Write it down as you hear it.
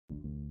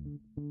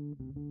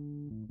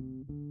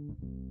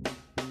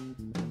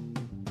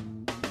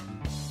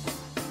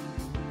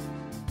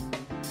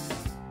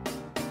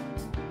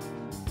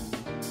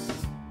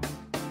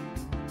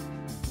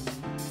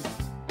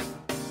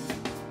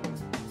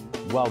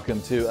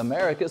Welcome to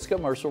America's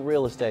Commercial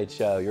Real Estate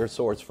Show, your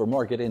source for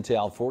market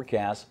intel,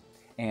 forecasts,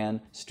 and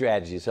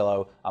strategies.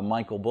 Hello, I'm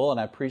Michael Bull, and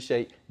I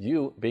appreciate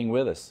you being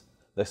with us.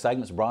 The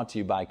segment's brought to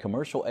you by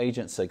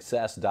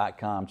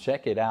CommercialAgentSuccess.com.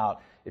 Check it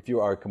out if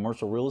you are a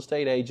commercial real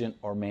estate agent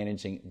or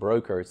managing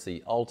broker. It's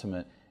the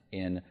ultimate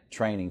in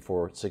training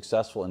for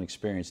successful and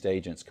experienced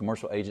agents.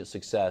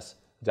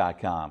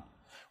 CommercialAgentSuccess.com.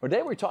 Well,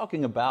 today we're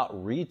talking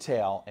about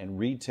retail and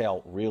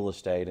retail real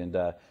estate,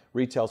 and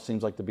retail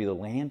seems like to be the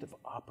land of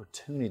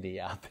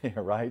opportunity out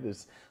there, right?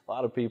 There's a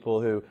lot of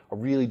people who are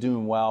really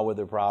doing well with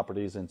their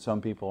properties, and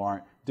some people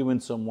aren't doing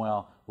so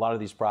well. A lot of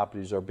these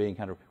properties are being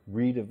kind of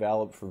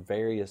redeveloped for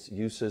various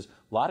uses.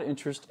 A lot of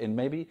interest and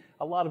maybe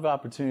a lot of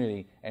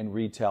opportunity in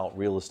retail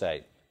real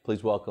estate.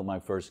 Please welcome my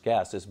first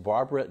guest. It's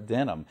Barbara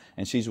Denham,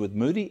 and she's with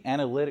Moody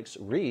Analytics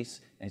Reis,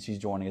 and she's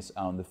joining us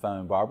on the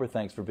phone. Barbara,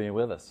 thanks for being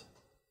with us.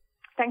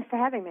 Thanks for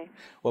having me.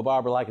 Well,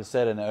 Barbara, like I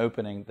said in the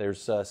opening,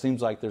 there's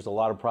seems like there's a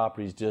lot of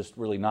properties just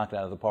really knocked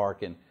out of the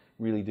park and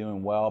really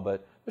doing well,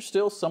 but there's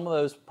still some of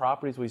those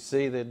properties we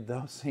see that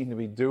don't seem to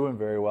be doing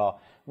very well.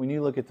 When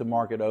you look at the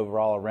market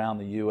overall around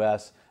the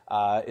U.S.,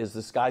 is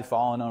the sky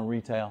falling on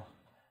retail?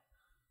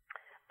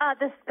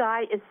 The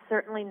sky is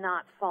certainly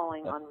not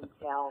falling on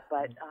retail,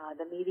 but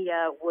the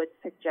media would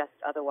suggest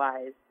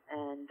otherwise.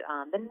 And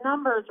the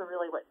numbers are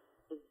really what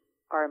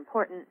are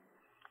important.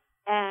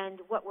 And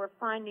what we're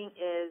finding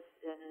is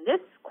in this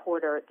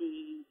quarter,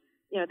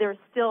 there are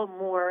still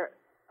more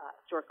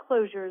store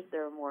closures.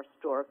 There are more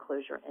store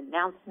closure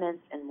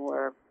announcements and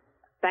more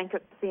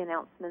bankruptcy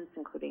announcements,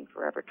 including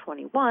Forever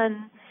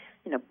 21.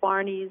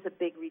 Barney's, a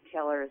big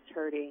retailer, is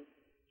hurting.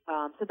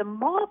 So the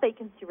mall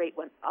vacancy rate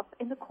went up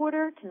in the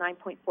quarter to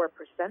 9.4%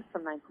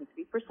 from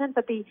 9.3%,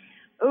 but the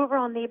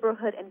overall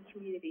neighborhood and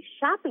community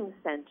shopping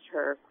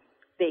center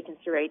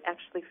vacancy rate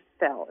actually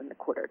fell in the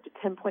quarter to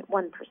 10.1%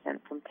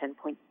 from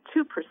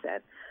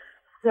 10.2%.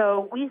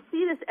 So we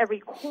see this every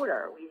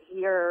quarter. We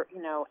hear,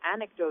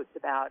 anecdotes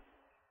about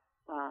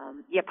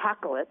the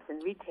apocalypse in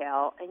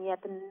retail, and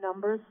yet the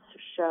numbers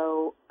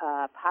show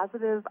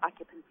positive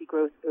occupancy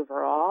growth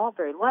overall,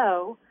 very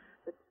low,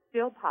 but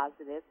still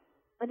positive,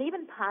 and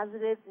even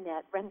positive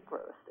net rent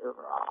growth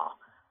overall.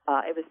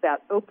 It was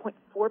about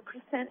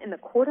 0.4% in the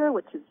quarter,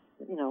 which is,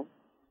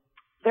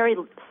 very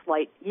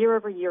slight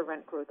year-over-year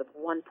rent growth of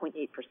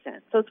 1.8%.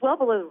 So it's well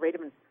below the rate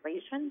of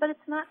inflation, but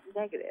it's not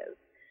negative.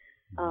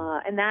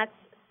 And that's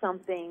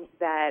something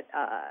that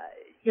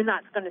you're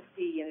not going to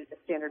see in the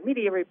standard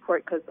media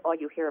report, because all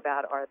you hear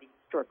about are the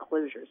store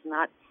closures,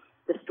 not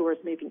the stores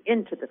moving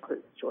into the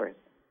closed stores.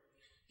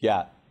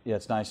 Yeah,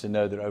 it's nice to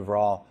know that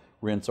overall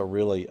rents are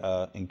really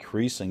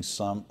increasing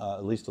some,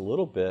 at least a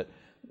little bit.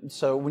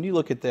 So when you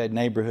look at that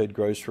neighborhood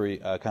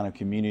grocery kind of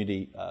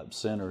community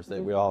centers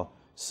that we all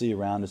see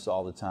around us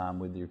all the time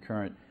with your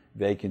current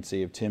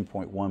vacancy of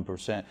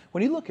 10.1%.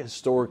 When you look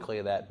historically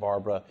at that,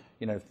 Barbara,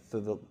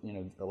 through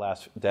the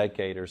last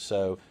decade or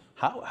so,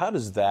 how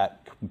does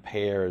that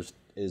compare?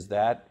 Is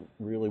that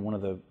really one of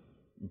the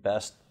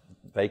best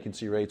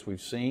vacancy rates we've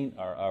seen,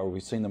 or are we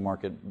seeing the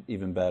market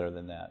even better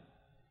than that?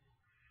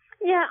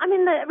 Yeah,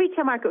 the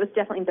retail market was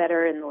definitely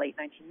better in the late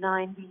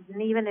 1990s,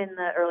 and even in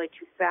the early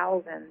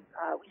 2000s,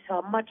 we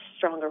saw much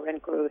stronger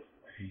rent growth,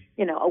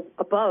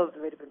 above the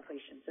rate of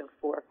inflation, so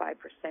 4 or 5%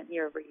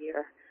 year over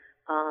year.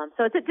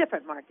 So it's a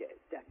different market,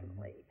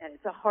 definitely, and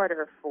it's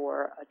harder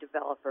for a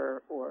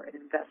developer or an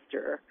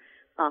investor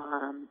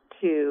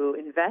to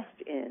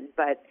invest in.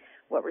 But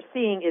what we're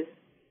seeing is,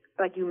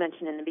 like you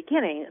mentioned in the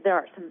beginning, there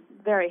are some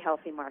very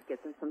healthy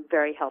markets and some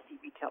very healthy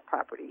retail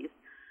properties.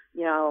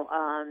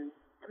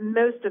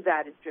 Most of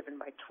that is driven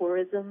by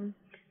tourism.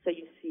 So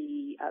you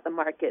see the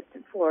markets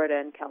in Florida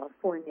and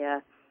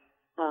California,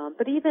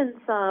 but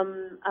even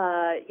some,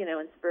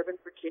 in suburban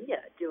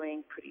Virginia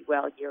doing pretty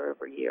well year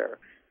over year.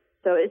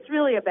 So it's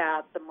really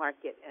about the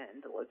market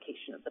and the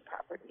location of the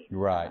property.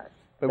 Right.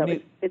 But so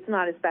it's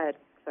not as bad.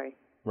 Sorry.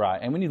 Right.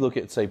 And when you look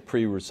at, say,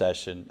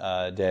 pre-recession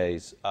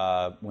days,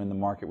 when the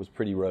market was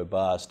pretty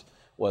robust,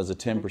 was a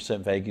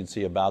 10%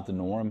 vacancy about the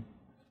norm?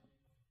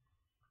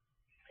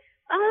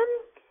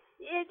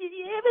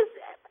 It was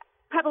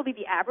probably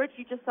the average.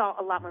 You just saw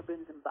a lot more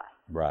booms and busts.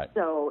 Right.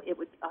 So it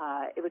would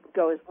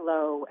go as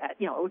low at,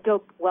 it would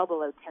go well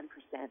below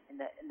 10% in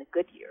the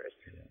good years,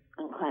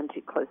 and climb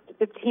to close to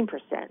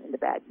 15% in the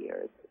bad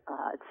years.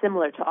 It's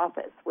similar to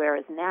office,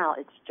 whereas now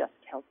it's just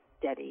held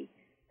steady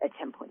at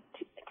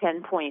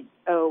 10.0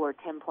 or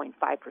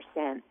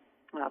 10.5%.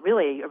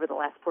 Really over the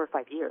last 4 or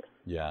 5 years.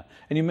 Yeah,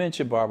 and you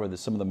mentioned, Barbara, that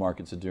some of the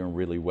markets are doing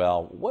really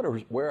well.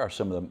 Where are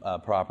some of the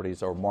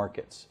properties or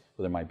markets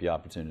where there might be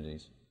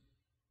opportunities?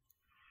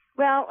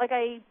 Well, like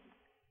I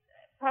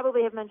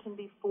probably have mentioned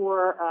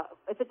before,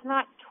 if it's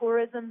not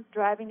tourism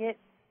driving it,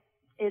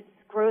 it's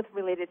growth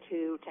related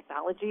to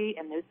technology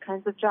and those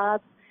kinds of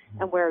jobs,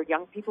 and where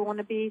young people want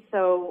to be.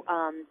 So,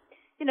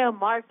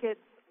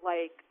 markets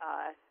like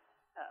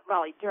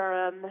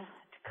Raleigh-Durham,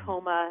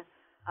 Tacoma,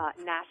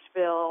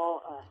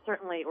 Nashville,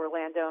 certainly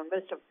Orlando, and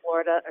most of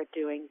Florida are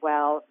doing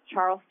well.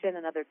 Charleston,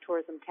 another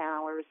tourism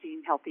town where we're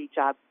seeing healthy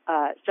job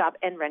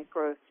and rent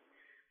growth.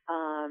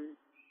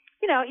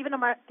 Even a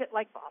market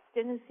like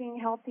Boston is seeing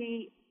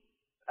healthy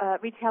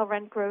retail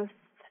rent growth.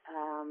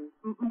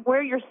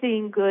 Where you're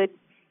seeing good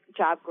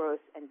job growth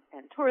and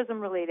tourism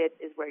related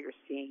is where you're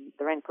seeing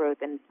the rent growth,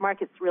 and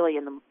markets really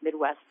in the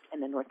Midwest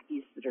and the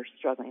Northeast that are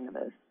struggling the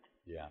most.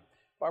 Yeah.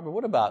 Barbara,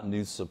 what about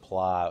new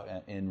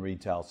supply in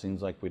retail?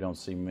 Seems like we don't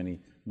see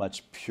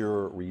much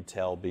pure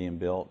retail being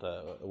built.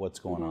 What's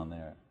going on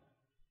there?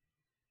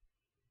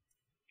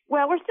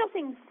 Well, we're still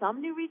seeing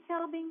some new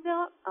retail being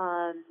built.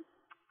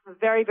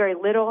 Very, very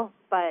little,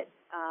 but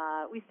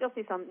we still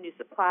see some new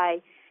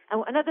supply.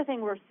 And another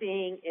thing we're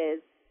seeing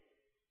is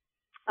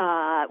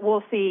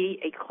we'll see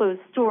a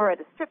closed store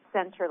at a strip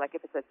center, like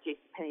if it's a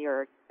JCPenney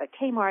or a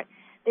Kmart,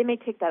 they may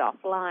take that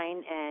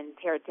offline and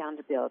tear it down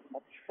to build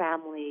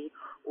multifamily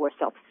or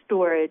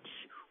self-storage,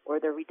 or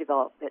they'll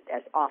redevelop it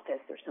as office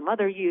or some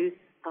other use.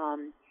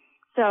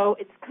 So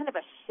it's kind of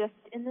a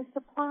shift in the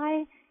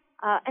supply.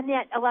 And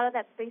yet a lot of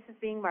that space is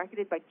being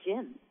marketed by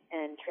gyms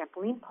and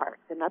trampoline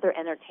parks and other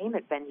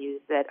entertainment venues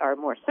that are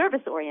more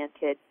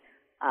service-oriented.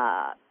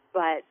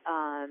 But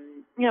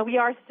we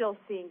are still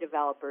seeing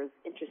developers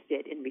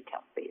interested in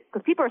retail space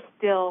because people are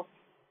still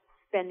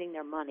spending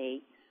their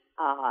money.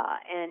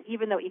 And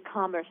even though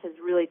e-commerce has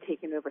really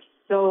taken over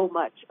so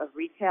much of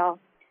retail,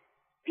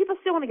 people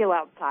still want to go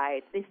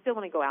outside. They still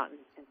want to go out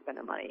and spend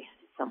their money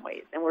in some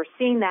ways. And we're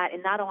seeing that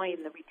in not only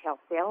in the retail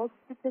sales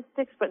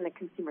statistics, but in the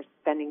consumer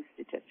spending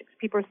statistics.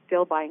 People are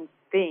still buying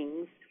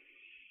things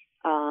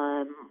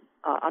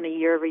on a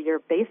year-over-year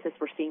basis.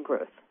 We're seeing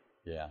growth.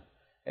 Yeah.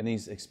 And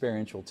these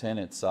experiential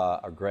tenants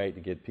are great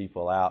to get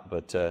people out.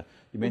 But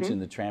you mentioned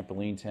the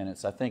trampoline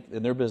tenants. I think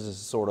their business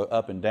is sort of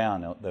up and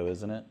down, though,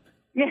 isn't it?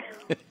 Yeah.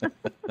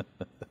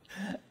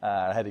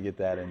 I had to get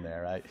that in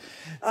there, right?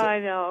 So, I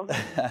know.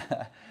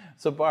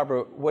 So,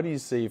 Barbara, what do you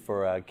see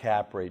for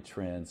cap rate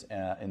trends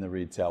in the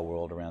retail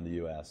world around the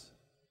U.S.?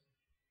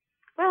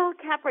 Well,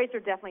 cap rates are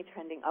definitely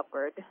trending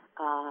upward,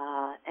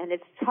 and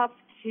it's tough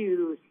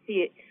to see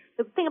it.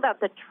 The thing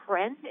about the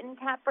trend in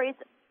cap rates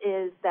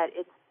is that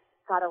it's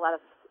got a lot of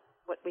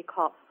what we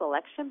call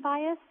selection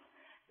bias.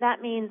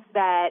 That means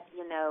that,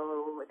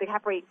 the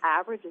cap rate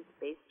average is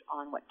based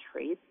on what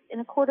trades in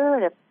a quarter,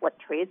 and if what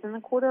trades in the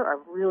quarter are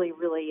really,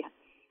 really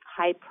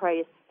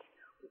high-priced,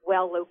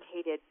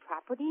 well-located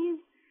properties,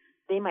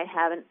 they might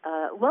have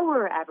a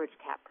lower average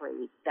cap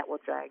rate that will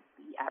drag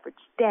the average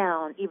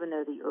down, even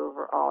though the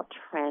overall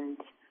trend,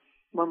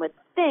 one would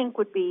think,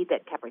 would be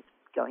that cap rates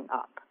going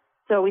up.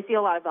 So we see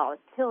a lot of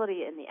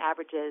volatility in the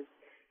averages,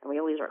 and we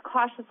always are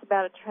cautious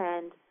about a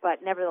trend,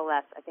 but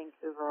nevertheless, I think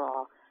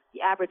overall,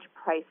 the average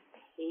price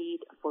paid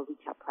for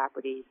retail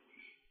properties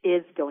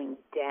is going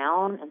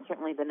down, and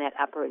certainly the net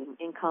operating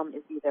income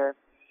is either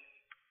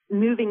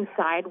moving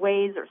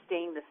sideways or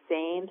staying the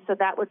same. So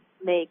that would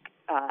make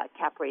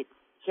cap rates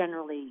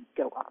generally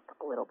go up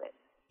a little bit.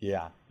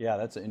 Yeah,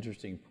 that's an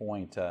interesting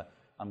point.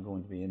 I'm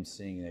going to be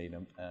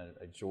emceeing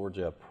a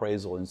Georgia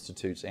Appraisal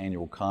Institute's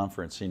annual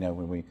conference.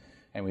 When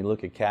we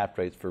look at cap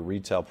rates for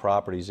retail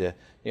properties, you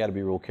got to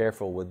be real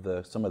careful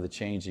with some of the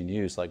changing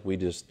use. Like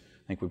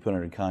I think we put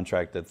under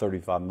contract that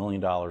 $35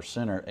 million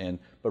center,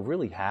 but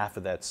really half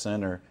of that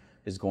center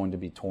is going to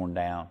be torn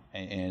down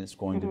and it's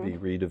going to be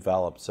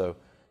redeveloped. So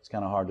it's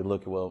kind of hard to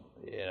look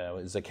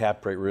at, does the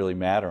cap rate really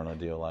matter on a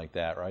deal like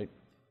that, right?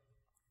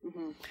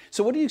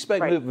 So what do you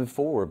expect moving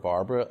forward,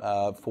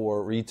 Barbara,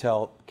 for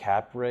retail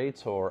cap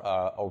rates or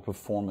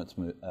performance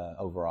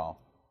overall?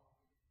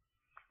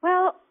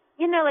 Well,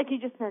 like you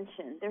just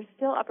mentioned, there's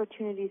still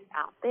opportunities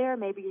out there.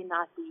 Maybe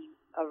not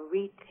a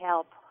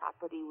retail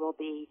property will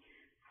be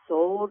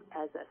sold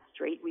as a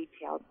straight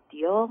retail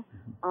deal.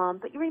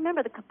 But you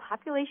remember the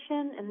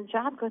population and the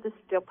job growth is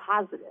still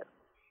positive.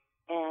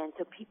 And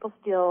so people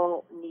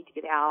still need to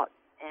get out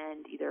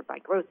and either buy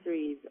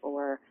groceries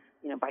or,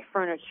 buy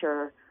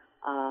furniture,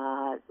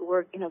 or,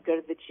 go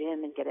to the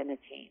gym and get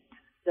entertained.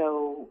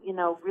 So,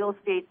 real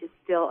estate is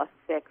still a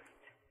fixed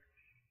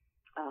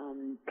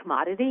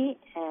commodity.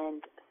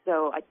 And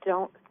so I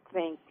don't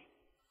think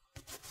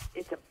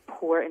it's a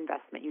poor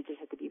investment. You just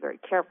have to be very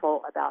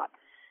careful about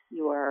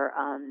your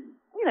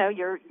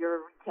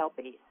retail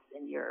base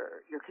and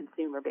your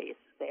consumer base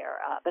there.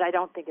 But I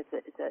don't think it's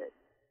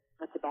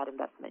a bad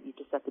investment. You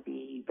just have to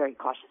be very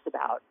cautious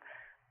about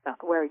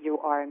where you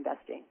are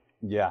investing.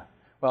 Yeah.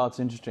 Well, it's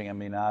interesting. I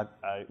mean,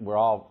 we're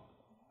all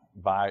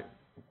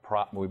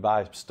we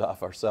buy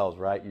stuff ourselves,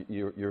 right?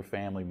 Your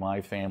family,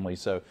 my family.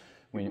 So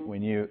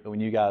when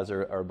you guys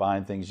are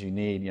buying things you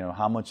need,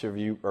 how much are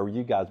you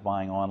guys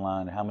buying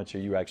online? How much are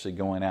you actually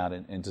going out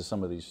into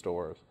some of these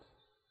stores?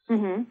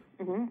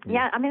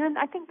 Yeah, I mean,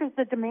 I think there's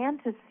the demand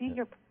to see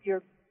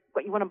your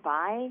what you want to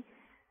buy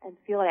and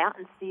feel it out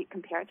and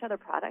compare it to other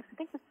products. I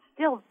think it's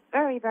still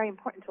very, very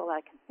important to a lot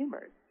of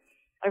consumers.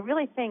 I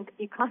really think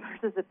e-commerce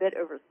is a bit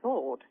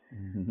oversold,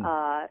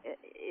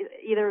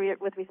 either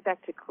with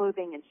respect to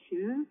clothing and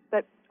shoes,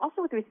 but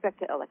also with respect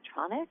to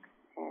electronics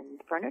and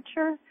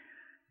furniture.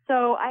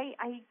 So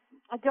I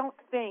don't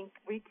think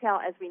retail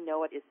as we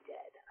know it is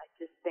dead. I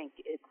just think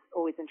it's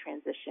always in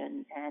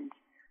transition, and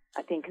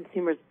I think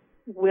consumers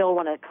will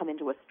want to come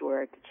into a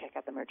store to check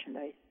out the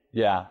merchandise.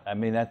 Yeah, I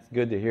mean, that's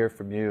good to hear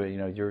from you. You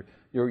know,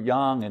 you're a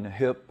young and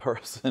hip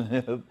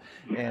person,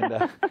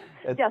 and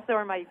yeah, so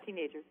are my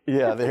teenagers.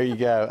 Yeah, there you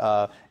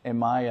go. And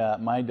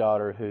my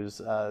daughter, who's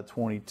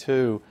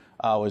 22,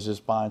 was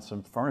just buying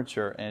some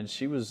furniture, and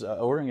she was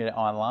ordering it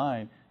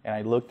online. And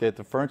I looked at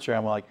the furniture, and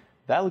I'm like,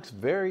 that looks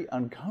very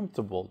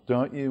uncomfortable.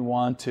 Don't you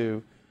want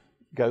to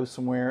go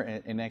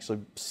somewhere and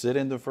actually sit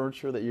in the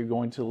furniture that you're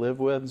going to live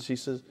with? And she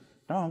says,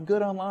 no, I'm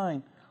good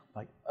online.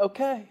 Like,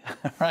 okay,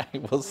 all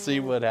right, we'll see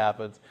what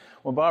happens.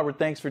 Well, Barbara,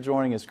 thanks for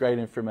joining us. Great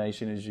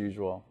information as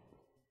usual.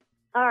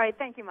 All right,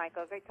 thank you,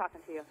 Michael. Great talking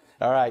to you.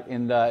 All right,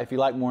 and if you'd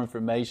like more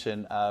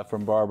information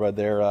from Barbara,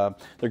 their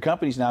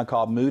company's now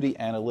called Moody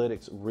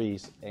Analytics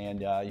Reis,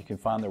 and you can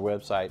find their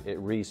website at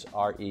Reis,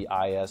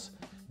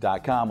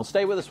 REIS.com. Well,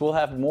 stay with us. We'll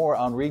have more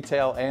on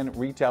retail and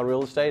retail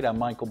real estate. I'm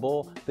Michael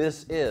Bull.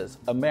 This is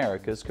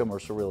America's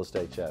Commercial Real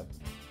Estate Show.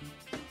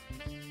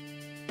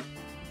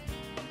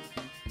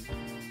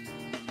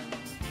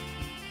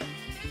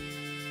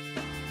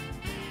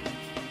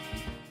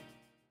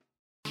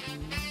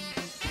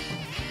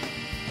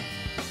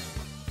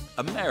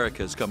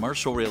 America's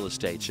Commercial Real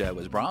Estate Show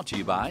is brought to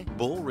you by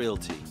Bull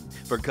Realty.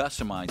 For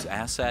customized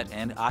asset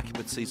and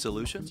occupancy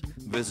solutions,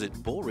 visit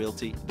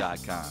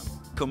bullrealty.com.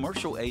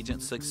 Commercial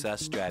Agent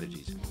Success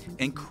Strategies.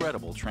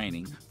 Incredible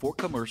training for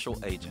commercial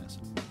agents.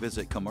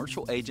 Visit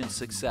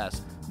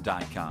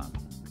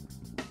commercialagentsuccess.com.